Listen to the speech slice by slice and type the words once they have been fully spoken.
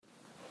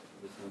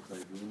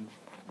Qayyum.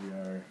 We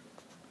are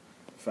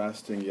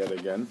fasting yet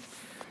again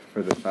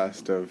for the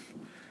fast of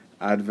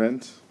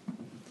Advent.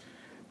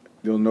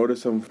 You'll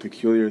notice some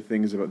peculiar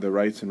things about the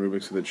rites and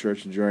rubrics of the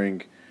church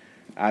during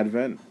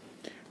Advent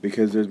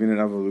because there's been an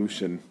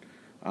evolution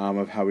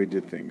of how we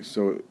did things.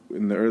 So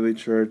in the early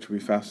church, we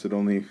fasted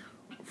only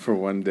for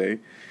one day,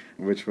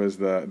 which was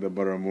the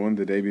Baramun,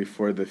 the day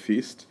before the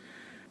feast.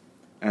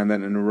 And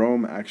then in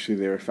Rome, actually,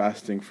 they were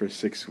fasting for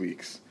 6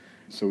 weeks.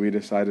 So we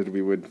decided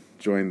we would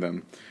join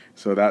them.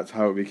 So that's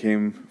how it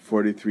became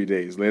 43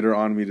 days. Later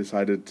on, we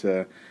decided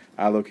to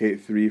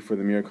allocate 3 for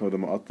the miracle of the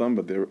Mu'attam,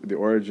 but the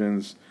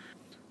origins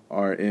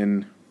are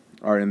in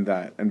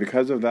that. And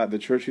because of that, the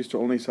church used to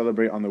only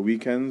celebrate on the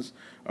weekends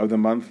of the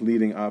month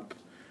leading up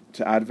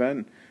to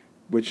Advent,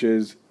 which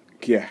is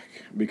Kiek,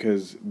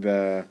 because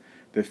the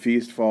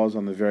feast falls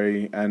on the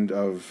very end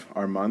of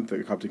our month,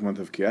 the Coptic month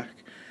of Kiek.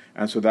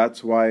 And so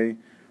that's why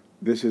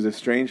this is a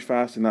strange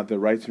fast in that the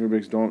rites and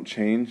rubrics don't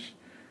change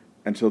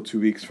until 2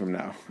 weeks from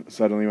now.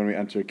 Suddenly when we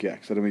enter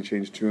Kiek, suddenly we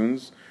change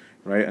tunes,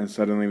 right? And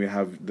suddenly we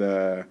have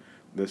the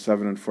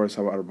 7 and 4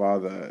 Sawa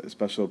Arba, the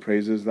special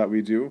praises that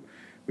we do.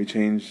 We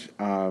change,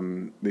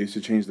 they used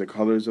to change the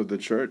colors of the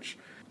church,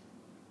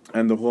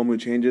 and the whole mood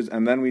changes,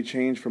 and then we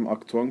change from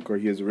Aktunk, or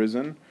He has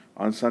risen,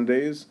 on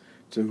Sundays,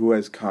 to Who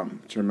has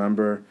come, to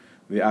remember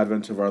the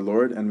advent of our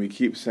Lord, and we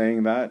keep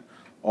saying that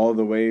all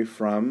the way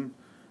from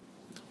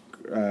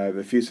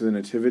the Feast of the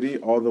Nativity,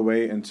 all the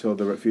way until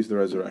the Feast of the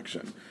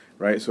Resurrection,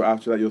 right? So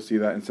after that you'll see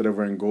that instead of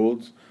wearing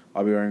gold,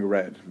 I'll be wearing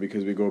red,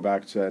 because we go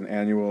back to an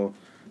annual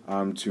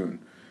tune.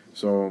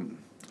 So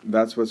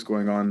that's what's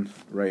going on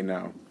right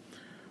now.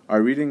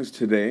 Our readings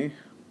today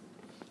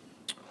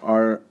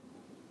are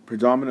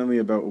predominantly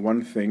about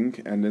one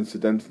thing, and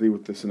incidentally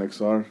with the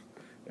Synaxar,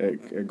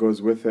 it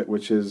goes with it,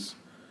 which is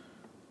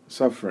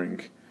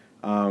suffering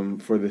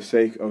for the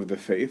sake of the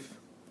faith,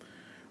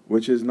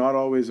 which is not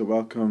always a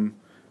welcome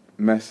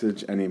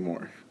message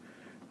anymore.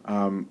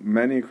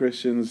 Many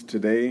Christians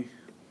today,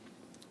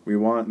 we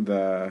want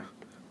the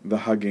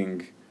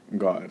hugging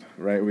God,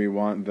 right? We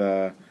want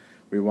the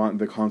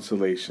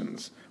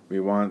consolations. We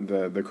want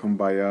the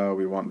kumbaya.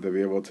 We want to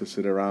be able to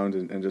sit around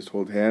and just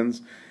hold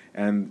hands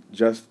and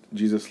just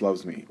Jesus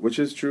loves me, which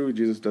is true.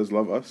 Jesus does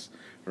love us,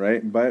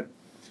 right? But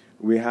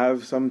we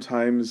have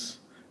sometimes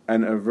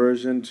an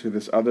aversion to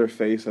this other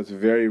face that's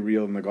very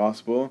real in the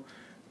gospel,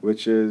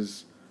 which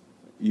is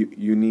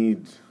you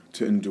need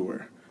to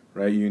endure,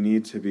 right? You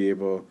need to be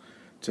able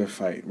to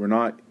fight. We're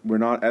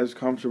not as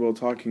comfortable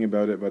talking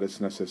about it, but it's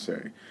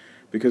necessary.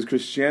 Because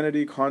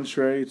Christianity,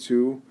 contrary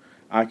to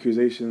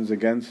accusations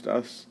against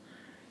us,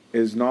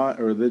 is not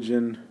a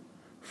religion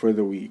for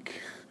the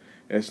weak.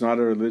 It's not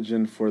a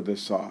religion for the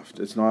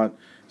soft. It's not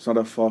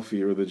a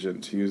fluffy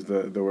religion, to use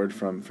the word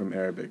from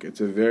Arabic.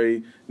 It's a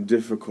very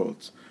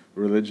difficult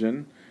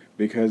religion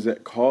because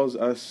it calls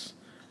us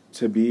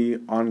to be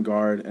on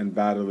guard and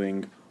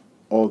battling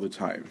all the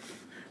time.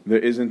 There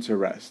isn't a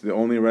rest. The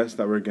only rest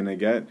that we're going to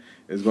get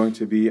is going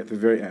to be at the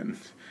very end,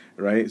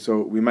 right?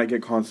 So we might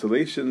get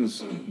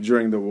consolations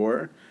during the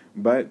war,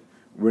 but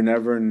we're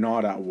never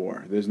not at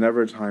war. There's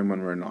never a time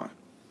when we're not.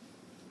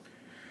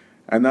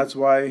 And that's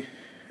why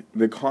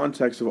the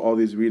context of all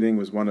these readings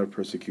was one of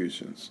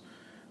persecutions.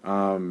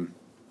 And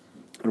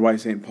why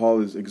St.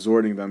 Paul is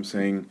exhorting them,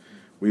 saying,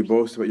 we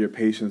boast about your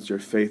patience, your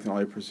faith, and all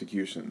your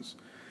persecutions.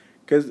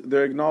 Because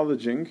they're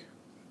acknowledging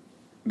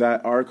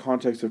that our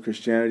context of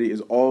Christianity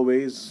is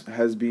always,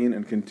 has been,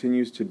 and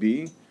continues to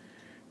be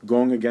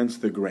going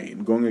against the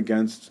grain, going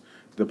against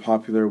the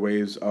popular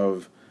ways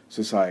of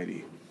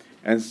society.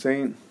 And I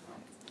think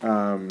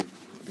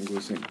it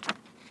was St.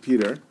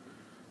 Peter,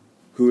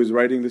 who is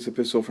writing this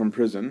epistle from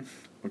prison,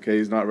 okay,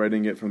 he's not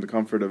writing it from the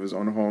comfort of his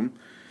own home,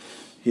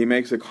 he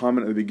makes a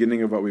comment at the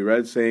beginning of what we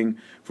read, saying,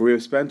 for we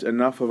have spent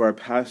enough of our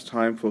past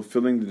time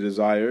fulfilling the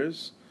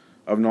desires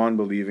of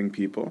non-believing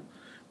people.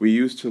 We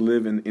used to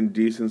live in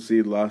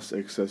indecency, lust,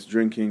 excess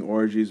drinking,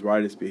 orgies,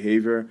 riotous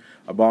behavior,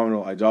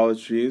 abominable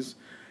idolatries.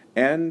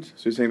 And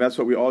so he's saying that's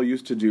what we all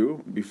used to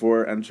do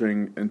before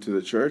entering into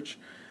the church.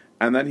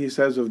 And then he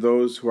says of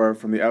those who are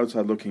from the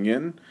outside looking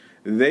in,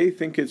 they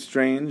think it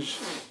strange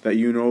that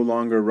you no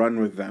longer run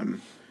with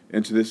them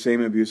into the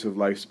same abusive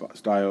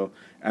lifestyle,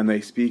 and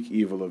they speak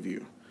evil of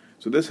you.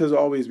 So this has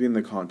always been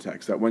the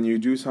context, that when you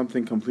do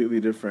something completely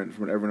different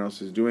from what everyone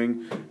else is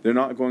doing, they're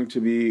not going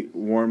to be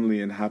warmly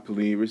and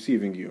happily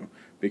receiving you,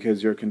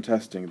 because you're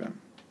contesting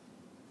them.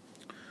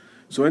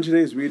 So in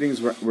today's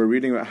readings, we're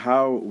reading about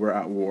how we're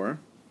at war.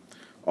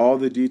 All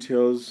the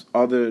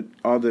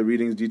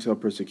readings detail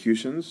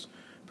persecutions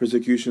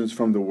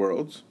from the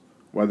world,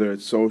 whether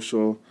it's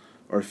social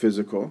or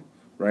physical,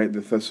 right?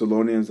 The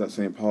Thessalonians that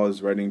St. Paul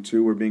is writing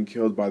to were being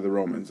killed by the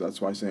Romans. That's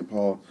why St.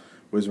 Paul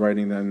was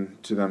writing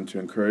to them to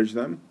encourage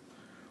them.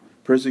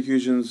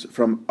 Persecutions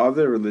from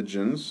other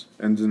religions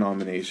and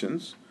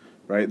denominations,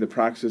 right? The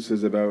praxis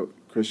is about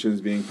Christians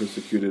being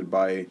persecuted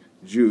by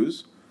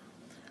Jews,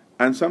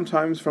 and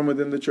sometimes from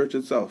within the church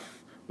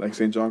itself, like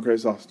St. John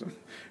Chrysostom,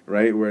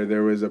 right, where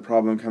there was a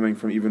problem coming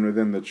from even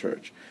within the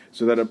church.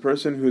 So that a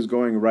person who's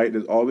going right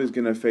is always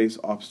going to face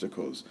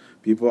obstacles.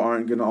 People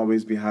aren't going to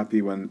always be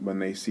happy when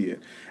they see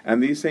it.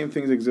 And these same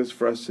things exist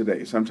for us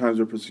today. Sometimes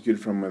we're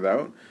persecuted from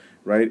without,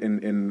 right?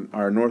 In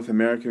our North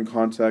American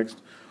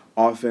context,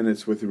 often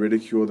it's with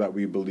ridicule that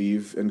we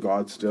believe in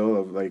God still,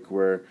 of like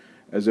we're,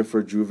 as if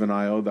we're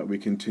juvenile, that we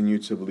continue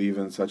to believe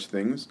in such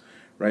things,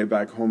 right?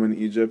 Back home in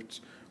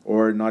Egypt,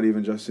 or not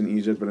even just in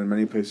Egypt, but in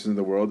many places in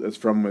the world, it's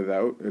from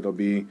without. It'll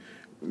be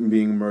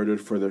being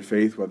murdered for their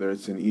faith, whether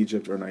it's in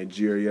Egypt or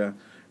Nigeria,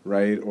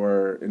 right,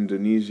 or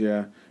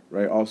Indonesia,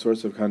 right, all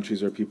sorts of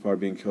countries where people are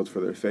being killed for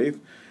their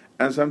faith.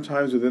 And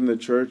sometimes within the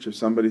church, if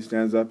somebody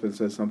stands up and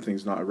says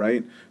something's not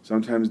right,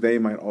 sometimes they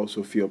might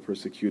also feel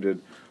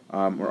persecuted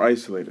or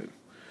isolated.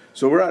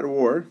 So we're at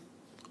war,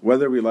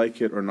 whether we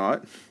like it or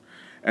not,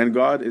 and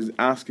God is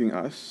asking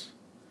us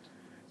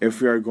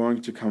if we are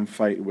going to come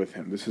fight with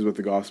Him. This is what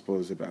the gospel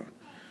is about.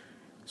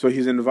 So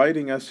He's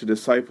inviting us to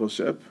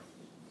discipleship,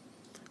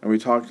 and we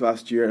talked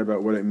last year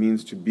about what it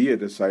means to be a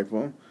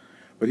disciple,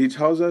 but He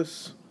tells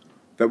us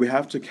that we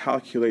have to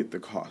calculate the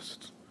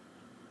cost.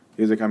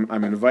 He's like,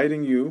 I'm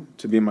inviting you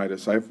to be my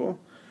disciple,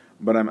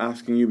 but I'm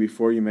asking you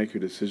before you make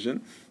your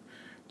decision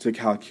to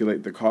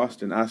calculate the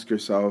cost and ask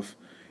yourself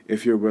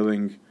if you're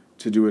willing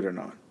to do it or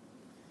not.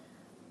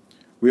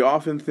 We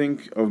often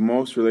think of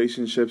most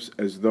relationships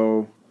as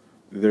though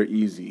they're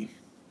easy,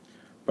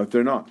 but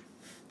they're not.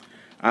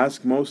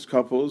 Ask most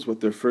couples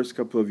what their first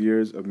couple of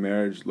years of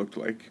marriage looked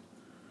like,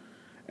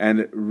 and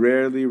it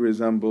rarely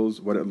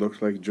resembles what it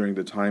looked like during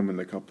the time when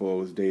the couple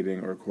was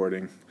dating or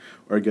courting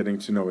or getting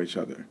to know each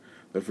other.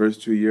 The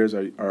first 2 years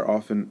are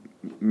often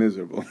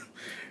miserable.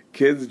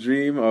 Kids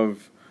dream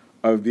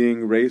of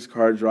being race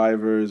car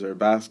drivers or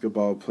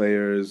basketball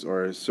players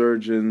or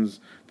surgeons.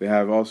 They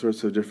have all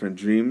sorts of different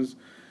dreams,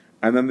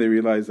 and then they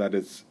realize that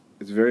it's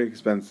very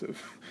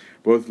expensive,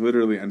 both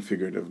literally and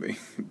figuratively,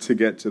 to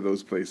get to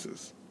those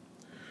places.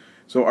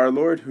 So our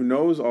Lord, who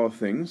knows all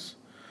things,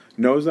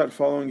 knows that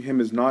following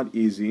Him is not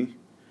easy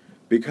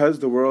because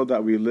the world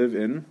that we live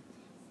in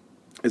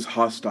is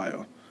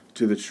hostile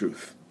to the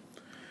truth.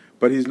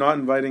 But He's not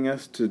inviting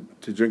us to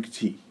drink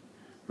tea,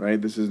 right?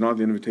 This is not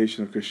the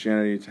invitation of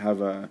Christianity to have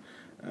an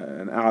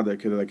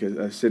adak, like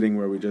a sitting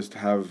where we just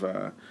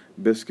have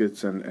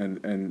biscuits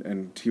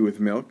and tea with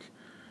milk.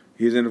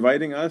 He's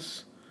inviting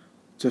us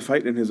to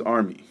fight in His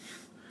army.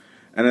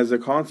 And as a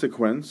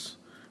consequence,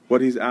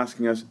 what He's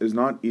asking us is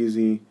not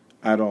easy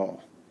at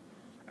all.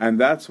 And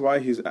that's why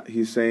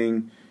he's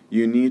saying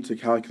you need to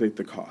calculate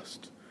the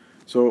cost.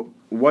 So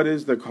what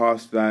is the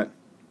cost that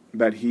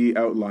He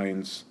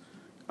outlines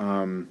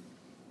in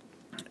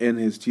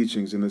His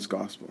teachings in this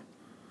gospel?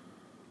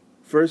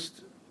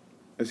 First,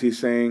 as He's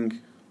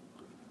saying,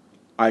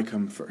 I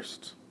come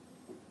first.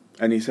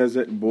 And He says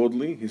it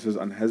boldly, He says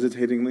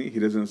unhesitatingly, He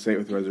doesn't say it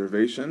with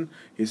reservation.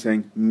 He's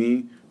saying,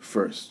 me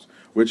first,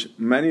 which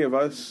many of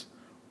us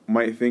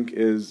might think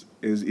is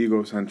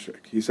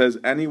egocentric. He says,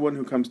 anyone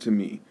who comes to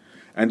me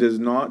and does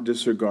not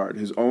disregard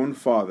his own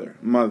father,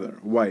 mother,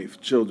 wife,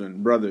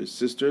 children, brothers,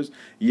 sisters,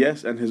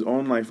 yes, and his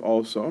own life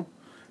also,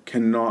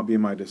 cannot be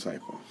my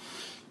disciple.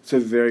 It's a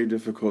very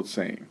difficult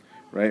saying,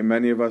 right?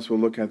 Many of us will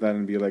look at that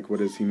and be like, what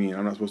does He mean?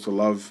 I'm not supposed to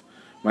love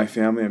my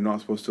family, I'm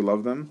not supposed to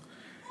love them?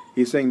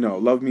 He's saying, no,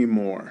 love me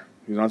more.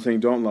 He's not saying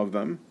don't love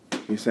them.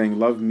 He's saying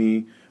love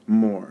me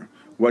more.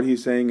 What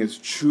He's saying is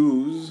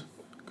choose,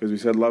 because we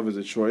said love is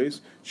a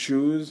choice,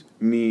 choose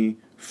me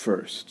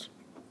first.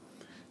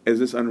 Is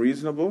this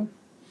unreasonable?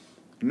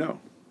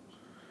 No.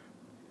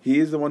 He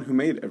is the one who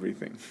made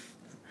everything,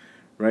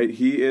 right?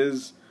 He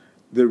is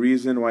the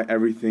reason why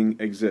everything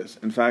exists.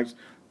 In fact,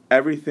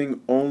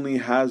 everything only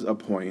has a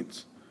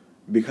point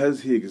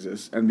because He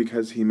exists and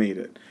because He made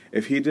it.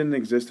 If He didn't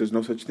exist, there's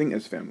no such thing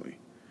as family.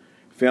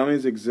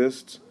 Families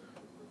exist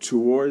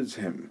towards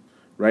Him,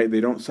 right? They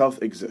don't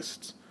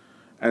self-exist.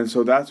 And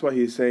so that's why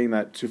He's saying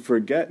that to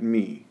forget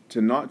me,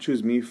 to not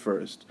choose me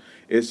first,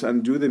 is to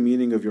undo the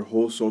meaning of your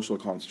whole social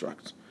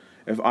construct.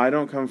 If I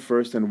don't come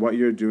first, then what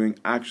you're doing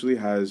actually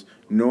has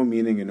no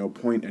meaning and no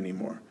point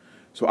anymore.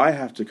 So I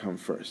have to come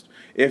first.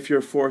 If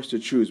you're forced to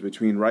choose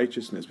between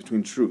righteousness,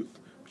 between truth,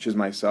 which is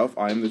myself,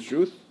 I am the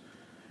truth,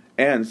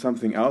 and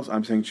something else,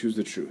 I'm saying choose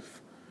the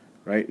truth,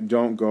 right?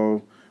 Don't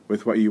go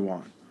with what you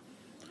want.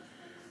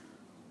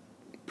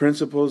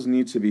 Principles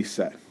need to be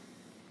set.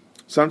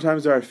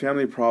 Sometimes there are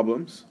family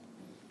problems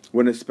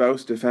when a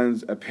spouse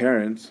defends a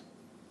parent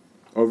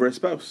over a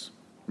spouse,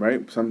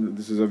 right?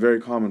 This is a very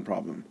common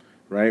problem,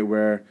 right?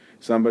 Where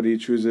somebody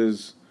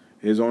chooses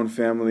his own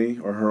family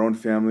or her own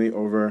family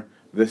over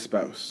the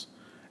spouse.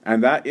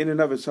 And that in and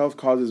of itself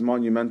causes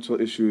monumental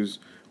issues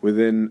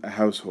within a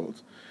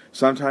household.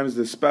 Sometimes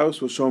the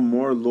spouse will show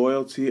more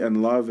loyalty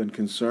and love and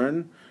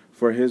concern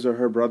for his or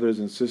her brothers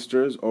and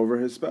sisters over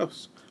his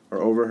spouse or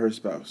over her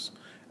spouse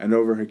and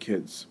over her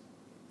kids.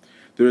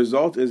 The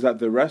result is that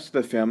the rest of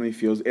the family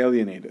feels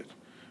alienated,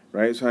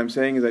 right? So I'm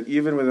saying is that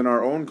even within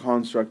our own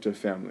construct of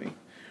family,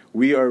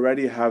 we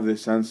already have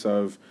this sense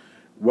of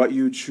what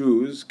you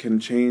choose can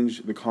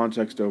change the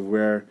context of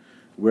where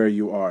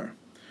you are.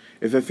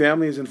 If a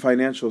family is in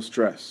financial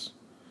stress,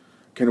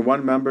 can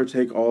one member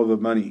take all the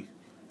money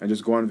and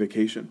just go on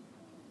vacation?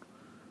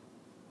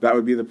 That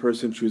would be the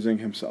person choosing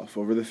himself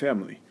over the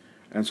family.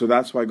 And so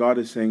that's why God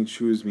is saying,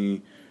 choose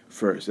me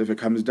first. If it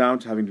comes down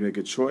to having to make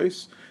a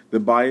choice, the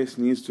bias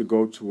needs to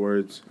go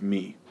towards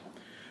me.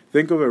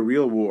 Think of a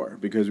real war,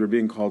 because we're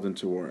being called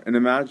into war. And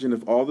imagine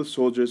if all the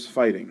soldiers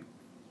fighting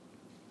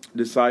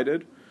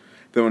decided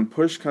that when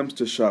push comes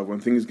to shove, when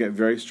things get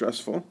very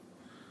stressful,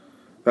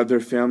 that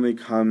their family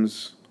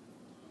comes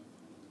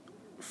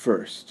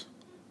first.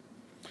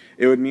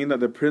 It would mean that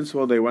the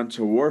principle they went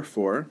to war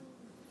for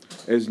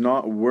is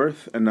not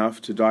worth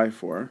enough to die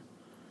for,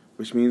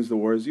 which means the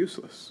war is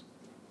useless.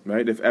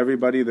 Right? If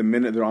everybody, the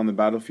minute they're on the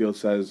battlefield,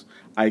 says,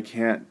 I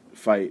can't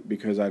fight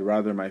because I'd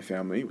rather my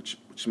family, which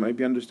might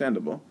be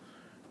understandable,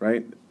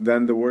 right?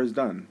 Then the war is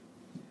done,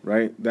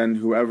 right? Then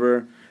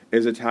whoever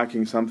is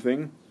attacking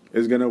something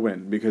is going to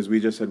win, because we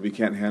just said we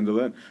can't handle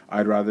it.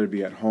 I'd rather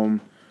be at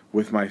home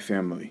with my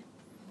family.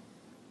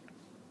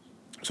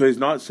 So he's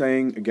not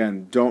saying,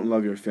 again, don't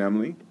love your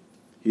family.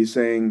 He's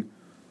saying,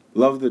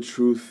 love the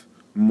truth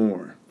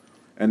more.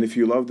 And if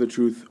you love the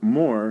truth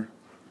more,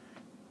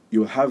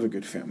 you'll have a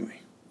good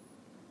family.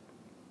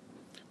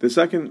 The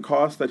second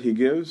cost that he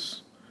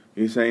gives,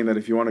 he's saying that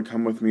if you want to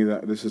come with me,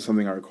 that this is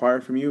something I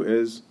require from you,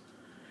 is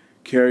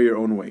carry your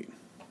own weight.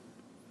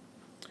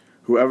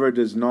 Whoever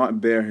does not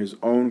bear his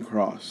own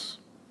cross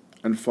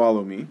and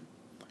follow me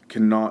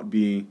cannot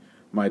be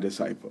my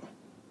disciple.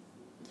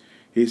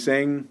 He's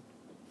saying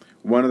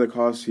one of the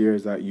costs here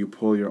is that you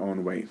pull your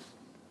own weight.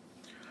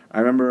 I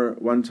remember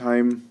one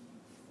time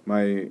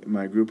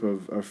my group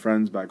of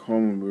friends back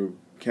home, when we were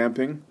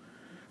camping,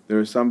 there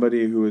was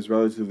somebody who was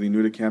relatively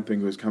new to camping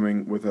who was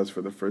coming with us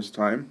for the first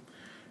time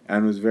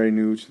and was very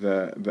new to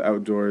the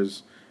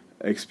outdoors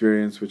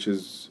experience, which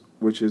is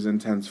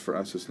intense for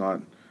us. It's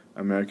not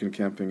American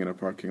camping in a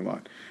parking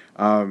lot.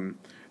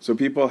 So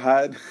people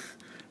had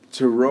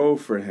to row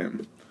for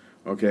him.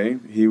 Okay,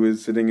 he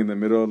was sitting in the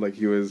middle, like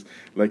he was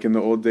like in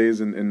the old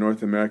days in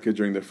North America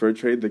during the fur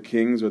trade. The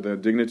kings or the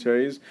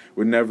dignitaries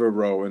would never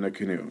row in a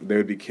canoe. They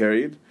would be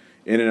carried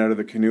in and out of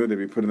the canoe. They'd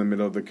be put in the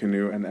middle of the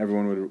canoe, and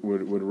everyone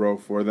would row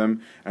for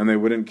them, and they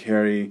wouldn't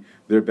carry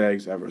their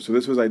bags ever. So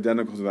this was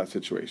identical to that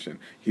situation.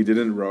 He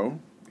didn't row.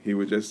 He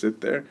would just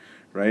sit there,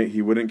 right?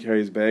 He wouldn't carry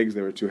his bags.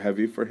 They were too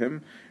heavy for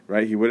him,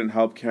 right? He wouldn't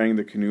help carrying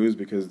the canoes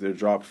because they're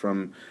dropped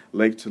from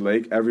lake to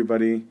lake.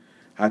 Everybody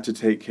had to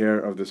take care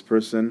of this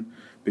person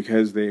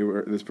because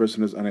this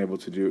person was unable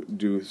to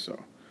do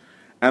so.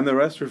 And the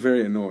rest were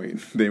very annoyed.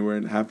 They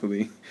weren't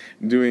happily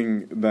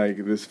doing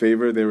like this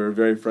favor. They were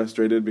very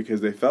frustrated because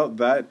they felt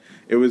that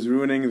it was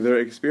ruining their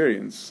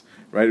experience,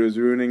 right? It was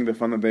ruining the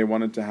fun that they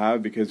wanted to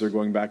have because they're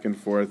going back and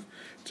forth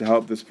to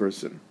help this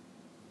person.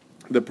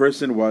 The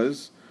person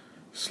was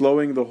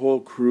slowing the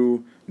whole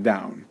crew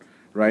down,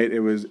 right? It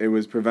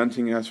was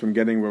preventing us from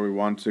getting where we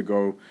want to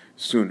go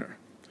sooner.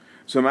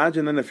 So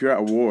imagine then if you're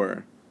at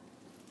war,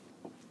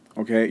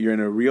 okay, you're in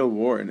a real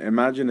war, and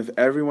imagine if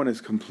everyone is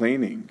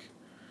complaining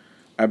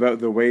about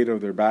the weight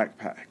of their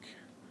backpack.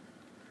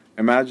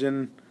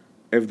 Imagine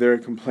if they're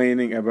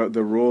complaining about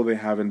the role they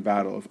have in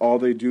battle. If all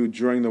they do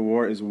during the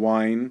war is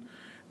whine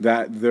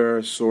that they're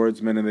a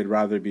swordsman and they'd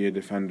rather be a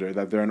defender,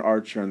 that they're an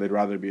archer and they'd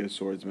rather be a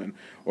swordsman,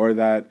 or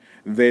that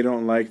they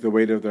don't like the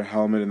weight of their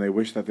helmet and they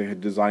wish that they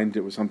had designed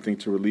it with something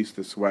to release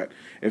the sweat.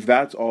 If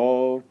that's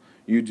all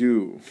you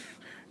do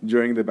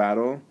during the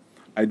battle,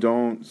 I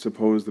don't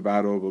suppose the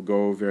battle will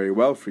go very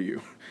well for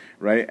you,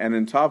 right? And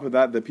on top of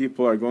that, the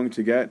people are going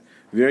to get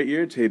very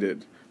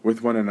irritated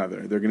with one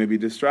another. They're going to be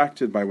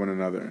distracted by one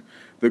another.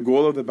 The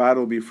goal of the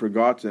battle will be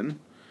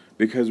forgotten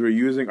because we're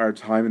using our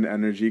time and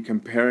energy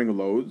comparing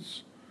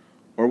loads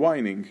or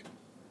whining.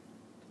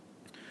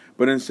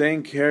 But in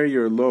saying carry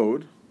your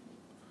load,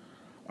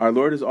 our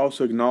Lord is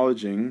also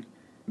acknowledging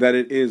that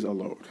it is a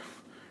load,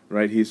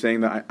 right? He's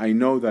saying that I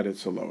know that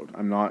it's a load.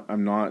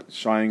 I'm not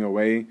shying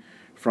away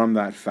from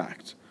that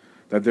fact,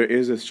 that there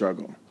is a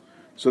struggle.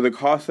 So the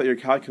cost that you're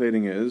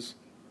calculating is,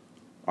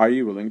 are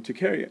you willing to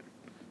carry it,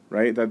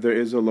 right? That there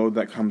is a load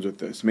that comes with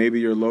this. Maybe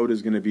your load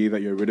is going to be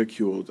that you're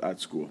ridiculed at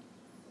school.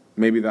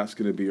 Maybe that's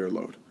going to be your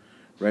load,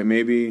 right?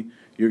 Maybe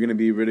you're going to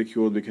be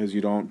ridiculed because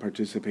you don't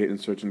participate in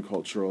certain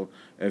cultural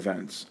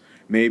events.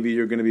 Maybe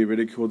you're going to be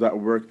ridiculed at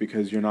work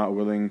because you're not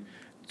willing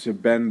to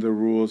bend the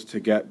rules to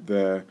get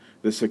the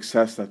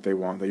success that they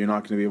want, that you're not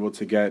going to be able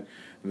to get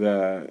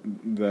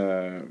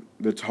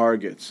the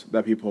targets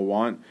that people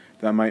want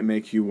that might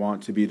make you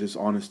want to be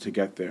dishonest to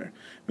get there.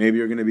 Maybe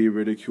you're going to be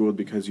ridiculed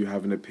because you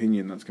have an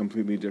opinion that's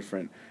completely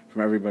different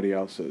from everybody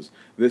else's.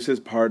 This is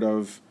part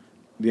of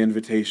the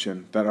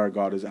invitation that our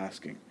God is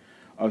asking,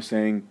 of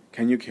saying,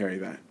 can you carry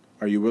that?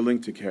 Are you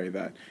willing to carry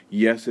that?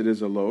 Yes, it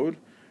is a load,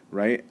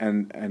 right?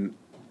 And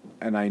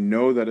I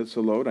know that it's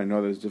a load. I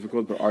know that it's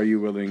difficult, but are you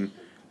willing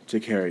to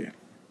carry it?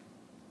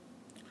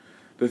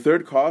 The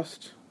third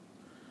cost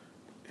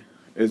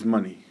is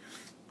money.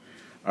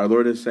 Our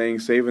Lord is saying,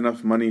 save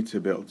enough money to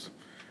build.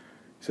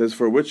 It says,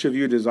 "For which of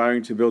you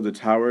desiring to build a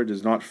tower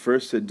does not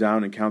first sit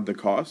down and count the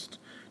cost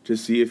to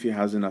see if he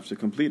has enough to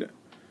complete it?"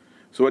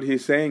 So what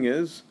he's saying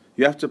is,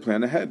 you have to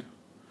plan ahead.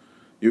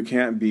 You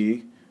can't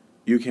be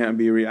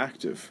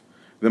reactive.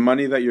 The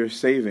money that you're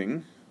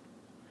saving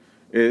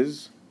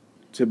is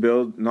to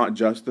build not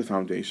just the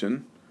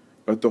foundation,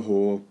 but the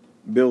whole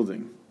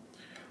building.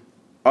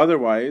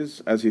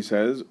 Otherwise, as he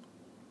says,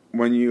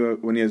 when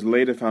he has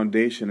laid a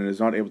foundation and is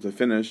not able to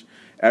finish,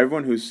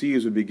 everyone who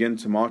sees would begin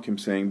to mock him,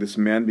 saying, "This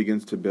man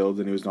begins to build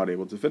and he was not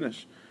able to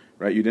finish."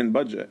 Right? You didn't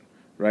budget.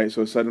 Right?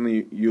 So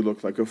suddenly you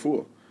look like a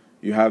fool.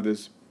 You have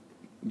this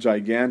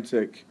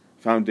gigantic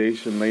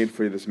foundation laid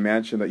for this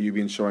mansion that you've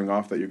been showing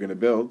off that you're going to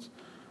build,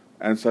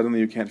 and suddenly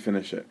you can't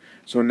finish it.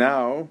 So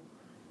now,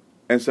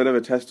 instead of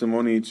a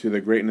testimony to the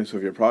greatness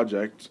of your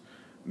project,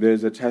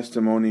 there's a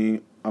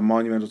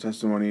monumental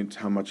testimony to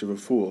how much of a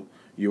fool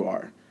you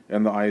are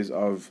in the eyes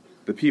of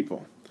the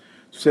people.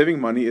 So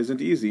saving money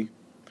isn't easy.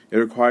 It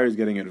requires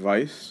getting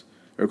advice.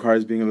 It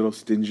requires being a little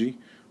stingy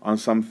on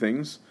some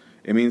things.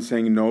 It means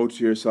saying no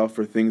to yourself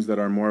for things that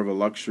are more of a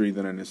luxury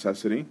than a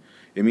necessity.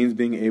 It means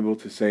being able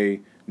to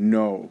say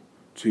no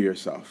to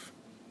yourself.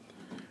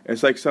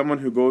 It's like someone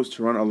who goes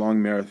to run a long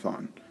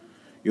marathon.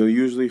 You'll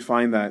usually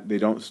find that they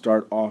don't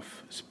start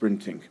off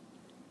sprinting.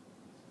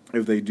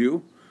 If they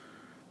do,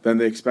 then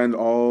they expend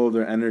all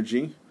their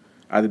energy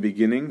at the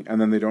beginning, and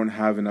then they don't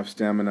have enough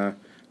stamina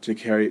to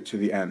carry it to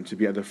the end, to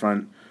be at the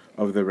front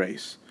of the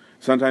race.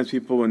 Sometimes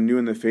people, when new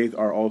in the faith,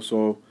 are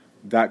also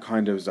that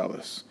kind of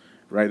zealous,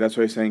 right? That's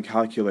why he's saying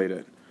calculate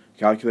it.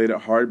 Calculate it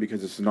hard,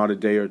 because it's not a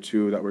day or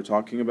two that we're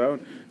talking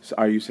about. So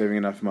are you saving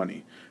enough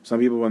money? Some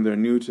people, when they're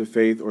new to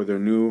faith or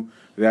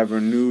they have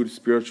renewed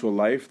spiritual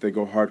life, they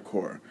go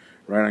hardcore.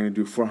 Right? I'm going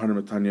to do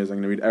 400 matanyas. I'm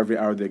going to read every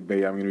hour of the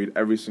Ekbeya. I'm going to read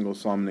every single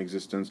psalm in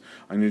existence.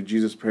 I'm going to do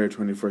Jesus prayer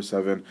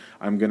 24/7.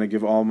 I'm going to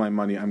give all my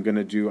money. I'm going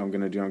to do.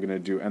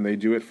 And they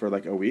do it for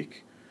like a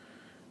week.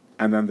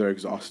 And then they're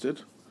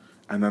exhausted.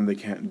 And then they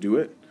can't do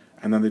it.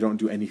 And then they don't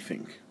do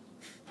anything.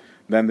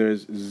 Then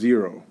there's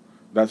zero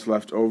that's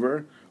left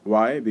over.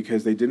 Why?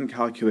 Because they didn't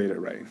calculate it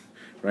right.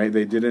 Right?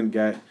 They didn't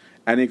get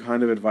any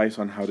kind of advice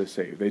on how to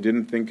save. They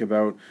didn't think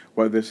about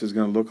what this is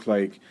going to look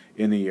like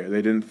in a year.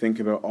 They didn't think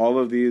about all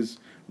of these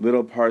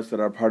little parts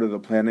that are part of the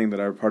planning, that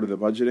are part of the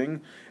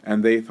budgeting,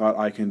 and they thought,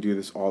 I can do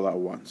this all at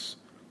once.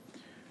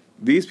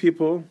 These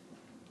people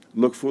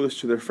look foolish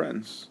to their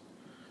friends,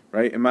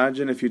 right?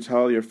 Imagine if you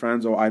tell your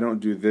friends, oh, I don't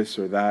do this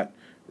or that,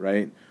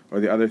 right? Or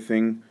the other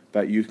thing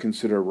that you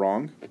consider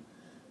wrong.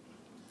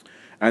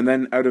 And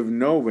then out of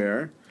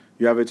nowhere,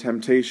 you have a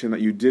temptation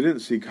that you didn't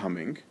see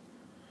coming,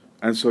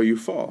 and so you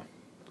fall.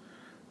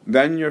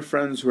 Then your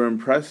friends who are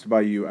impressed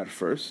by you at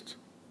first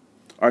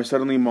are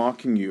suddenly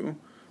mocking you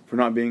for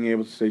not being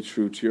able to stay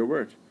true to your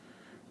word.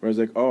 Whereas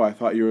like, oh, I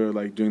thought you were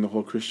like doing the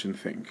whole Christian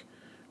thing,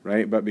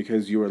 right? But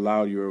because you were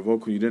loud, you were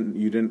vocal, you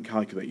didn't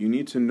calculate. You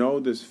need to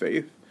know this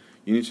faith.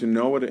 You need to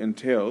know what it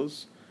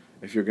entails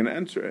if you're going to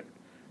enter it,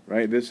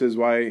 right? This is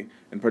why,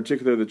 in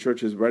particular, the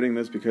church is writing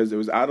this, because it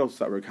was adults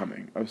that were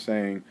coming, of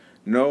saying,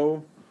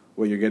 know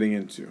what you're getting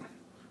into,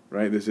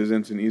 right? This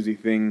isn't an easy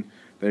thing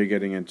that you're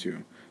getting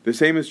into. The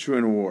same is true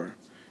in war.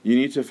 You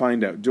need to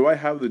find out, do I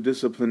have the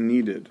discipline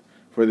needed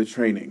for the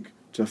training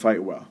to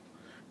fight well?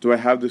 Do I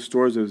have the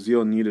stores of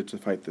zeal needed to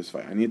fight this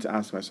fight? I need to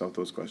ask myself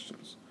those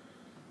questions.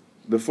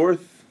 The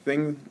fourth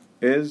thing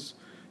is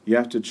you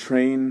have to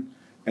train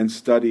and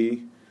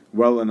study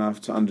well enough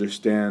to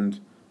understand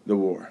the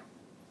war.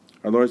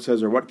 Our Lord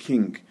says, or what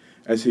king,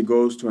 as he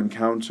goes to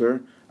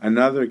encounter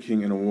another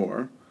king in a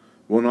war,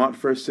 will not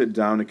first sit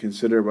down and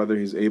consider whether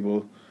he's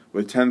able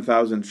with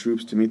 10,000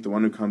 troops to meet the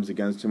one who comes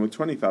against him with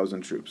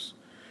 20,000 troops?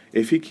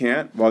 If he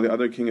can't, while the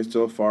other king is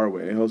still far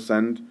away, he'll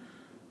send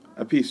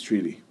a peace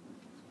treaty.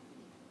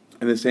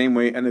 In the same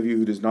way, any of you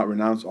who does not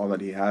renounce all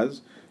that he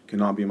has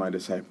cannot be my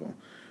disciple.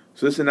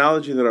 So this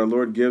analogy that our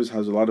Lord gives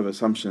has a lot of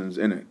assumptions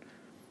in it.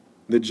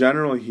 The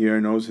general here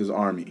knows his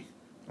army.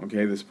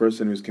 Okay, this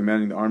person who's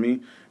commanding the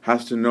army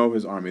has to know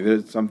his army.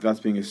 There's something that's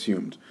being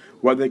assumed.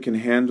 What they can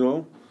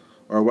handle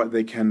or what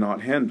they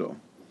cannot handle.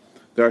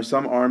 There are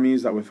some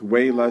armies that with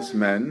way less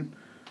men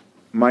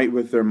might,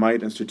 with their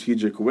might and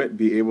strategic wit,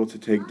 be able to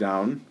take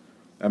down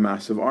a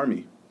massive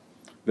army.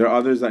 There are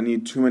others that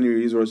need too many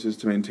resources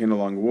to maintain a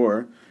long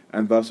war,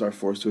 and thus are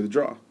forced to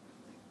withdraw.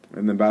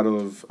 In the Battle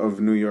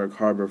of New York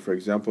Harbor, for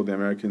example, the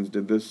Americans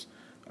did this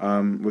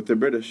with the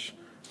British.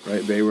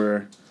 Right?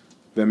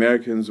 The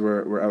Americans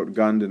were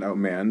outgunned and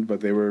outmanned,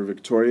 but they were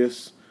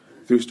victorious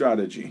through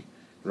strategy.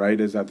 Right?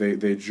 Is that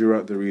they drew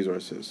out the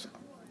resources.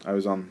 I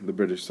was on the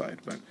British side,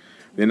 but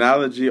the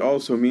analogy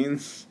also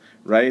means,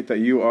 right, that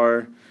you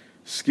are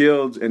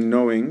skilled in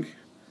knowing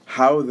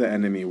how the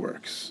enemy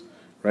works.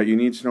 Right? You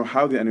need to know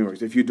how the enemy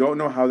works. If you don't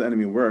know how the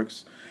enemy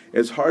works,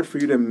 it's hard for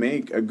you to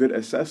make a good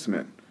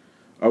assessment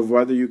of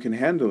whether you can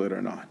handle it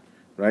or not.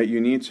 Right?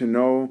 You need to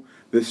know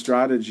the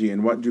strategy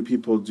and what do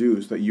people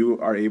do so that you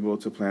are able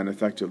to plan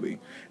effectively.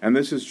 And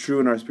this is true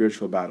in our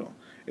spiritual battle.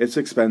 It's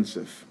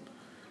expensive.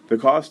 The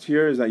cost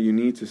here is that you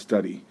need to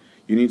study.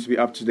 You need to be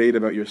up to date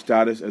about your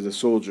status as a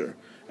soldier,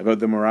 about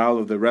the morale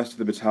of the rest of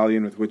the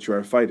battalion with which you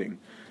are fighting.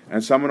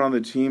 And someone on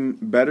the team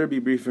better be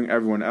briefing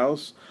everyone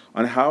else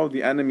on how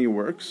the enemy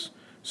works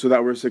so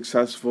that we're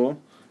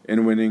successful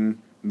in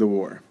winning the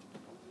war.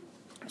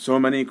 So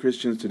many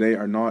Christians today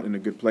are not in a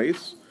good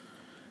place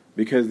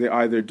because they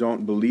either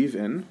don't believe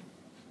in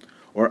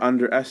or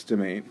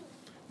underestimate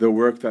the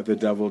work that the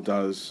devil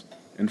does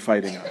in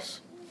fighting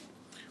us.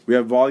 We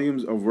have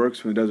volumes of works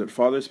from the Desert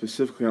Fathers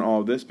specifically on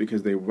all of this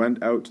because they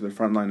went out to the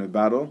front line of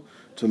battle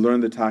to learn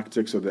the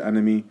tactics of the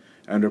enemy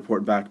and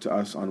report back to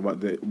us on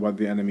what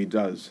the enemy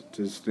does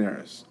to snare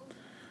us.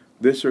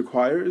 This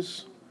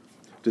requires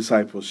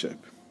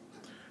discipleship.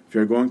 If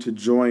you're going to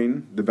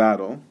join the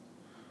battle,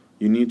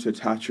 you need to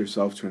attach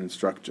yourself to an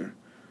instructor.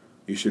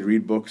 You should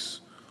read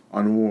books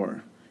on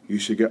war. You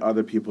should get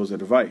other people's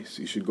advice.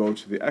 You should go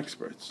to the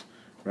experts,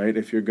 right?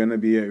 If you're going to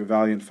be a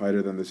valiant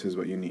fighter, then this is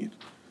what you need.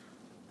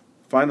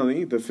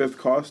 Finally, the fifth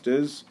cost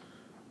is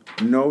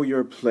know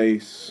your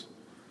place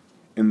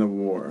in the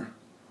war.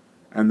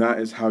 And that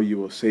is how you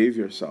will save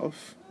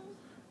yourself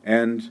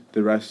and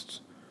the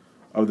rest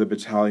of the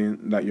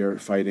battalion that you're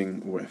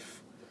fighting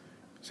with.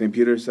 St.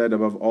 Peter said,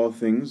 above all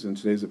things in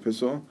today's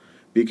epistle,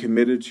 be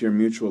committed to your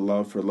mutual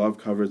love, for love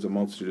covers a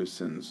multitude of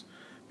sins.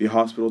 Be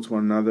hospitable to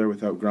one another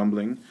without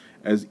grumbling.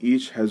 As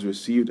each has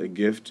received a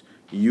gift,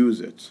 use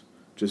it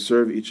to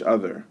serve each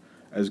other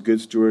as good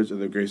stewards of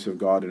the grace of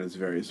God in its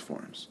various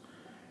forms.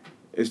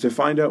 Is to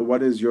find out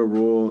what is your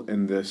role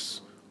in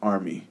this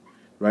army,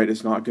 right?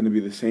 It's not going to be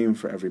the same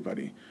for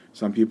everybody.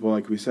 Some people,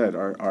 like we said,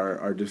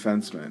 are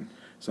defensemen.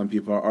 Some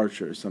people are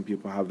archers. Some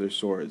people have their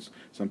swords.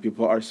 Some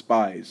people are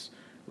spies,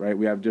 right?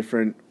 We have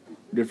different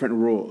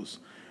roles.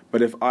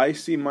 But if I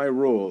see my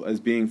role as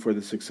being for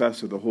the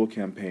success of the whole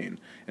campaign,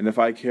 and if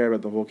I care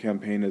about the whole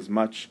campaign as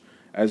much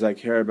as I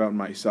care about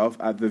myself,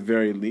 at the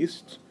very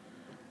least,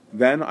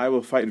 then I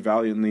will fight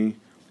valiantly,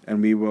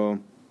 and we'll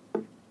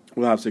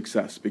have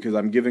success, because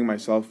I'm giving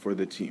myself for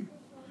the team.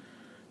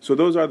 So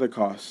those are the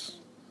costs.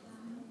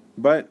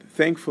 But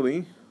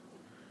thankfully,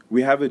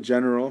 we have a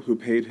general who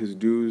paid his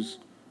dues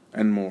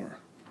and more,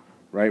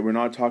 right? We're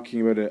not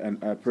talking about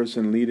a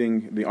person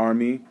leading the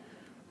army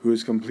who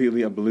is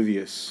completely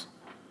oblivious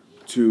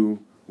to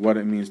what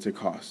it means to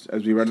cost.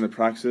 As we read in the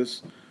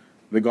Praxis,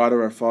 the God of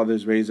our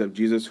fathers raised up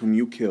Jesus, whom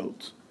you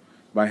killed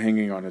by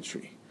hanging on a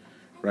tree,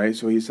 right?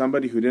 So he's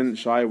somebody who didn't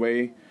shy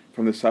away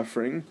from the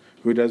suffering,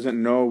 who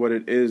doesn't know what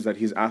it is that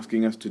he's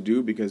asking us to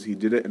do, because he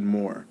did it and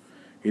more.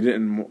 He did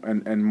it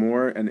and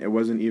more, and it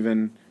wasn't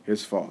even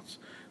his fault.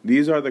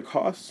 These are the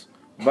costs,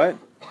 but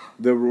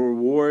the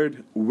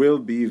reward will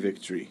be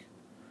victory.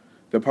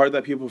 The part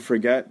that people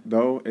forget,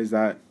 though, is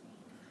that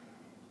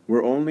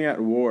we're only at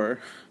war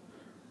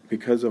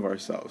because of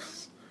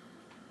ourselves.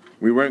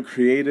 We weren't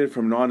created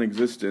from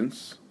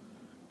non-existence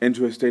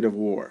into a state of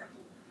war,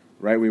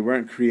 right? We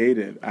weren't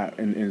created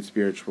in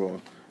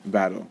spiritual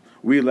battle.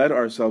 We led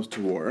ourselves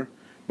to war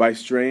by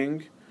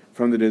straying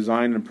from the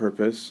design and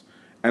purpose,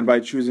 and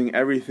by choosing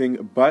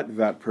everything but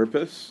that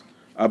purpose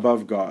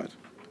above God.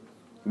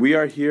 We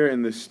are here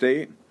in this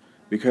state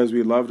because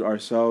we loved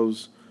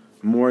ourselves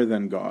more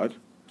than God,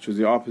 which was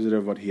the opposite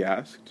of what he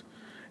asked,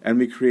 and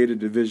we created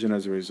division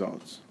as a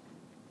result.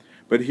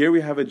 But here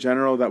we have a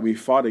general that we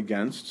fought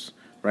against,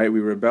 right? We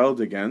rebelled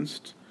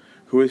against,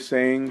 who is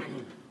saying,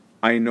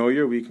 I know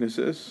your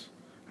weaknesses,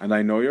 and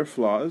I know your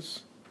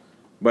flaws,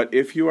 but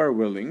if you are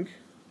willing,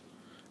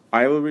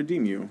 I will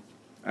redeem you,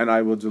 and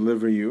I will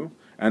deliver you,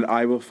 and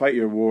I will fight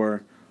your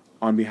war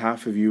on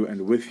behalf of you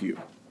and with you.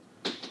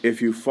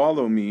 If you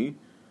follow me,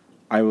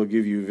 I will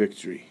give you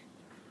victory.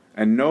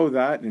 And know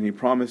that, and he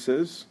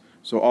promises,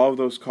 so all of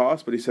those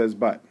costs, but he says,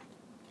 but,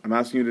 I'm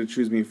asking you to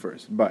choose me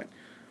first, but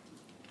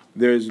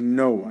there is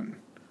no one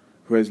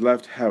who has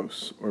left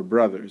house, or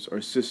brothers,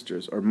 or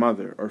sisters, or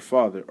mother, or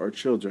father, or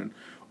children,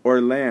 or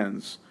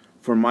lands,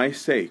 for my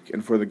sake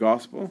and for the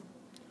gospel,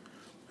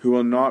 who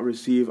will not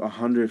receive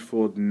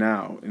 100-fold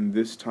now in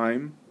this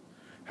time,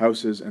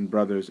 houses and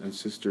brothers and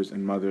sisters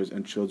and mothers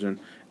and children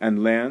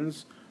and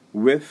lands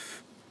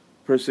with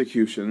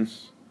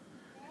persecutions,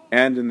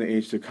 and in the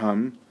age to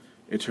come,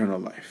 eternal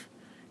life.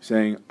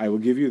 Saying, I will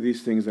give you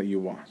these things that you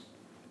want.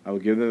 I will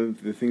give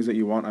the things that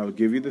you want. I will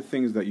give you the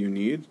things that you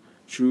need.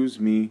 Choose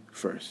me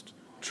first.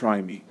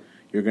 Try me.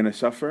 You're going to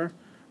suffer,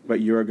 but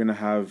you're going to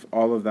have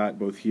all of that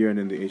both here and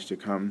in the age to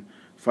come.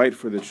 Fight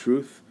for the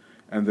truth,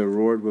 and the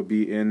reward will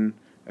be in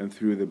and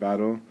through the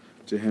battle.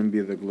 To him be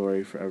the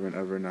glory forever and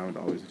ever, now and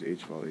always, at the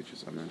age of all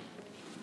ages. Amen.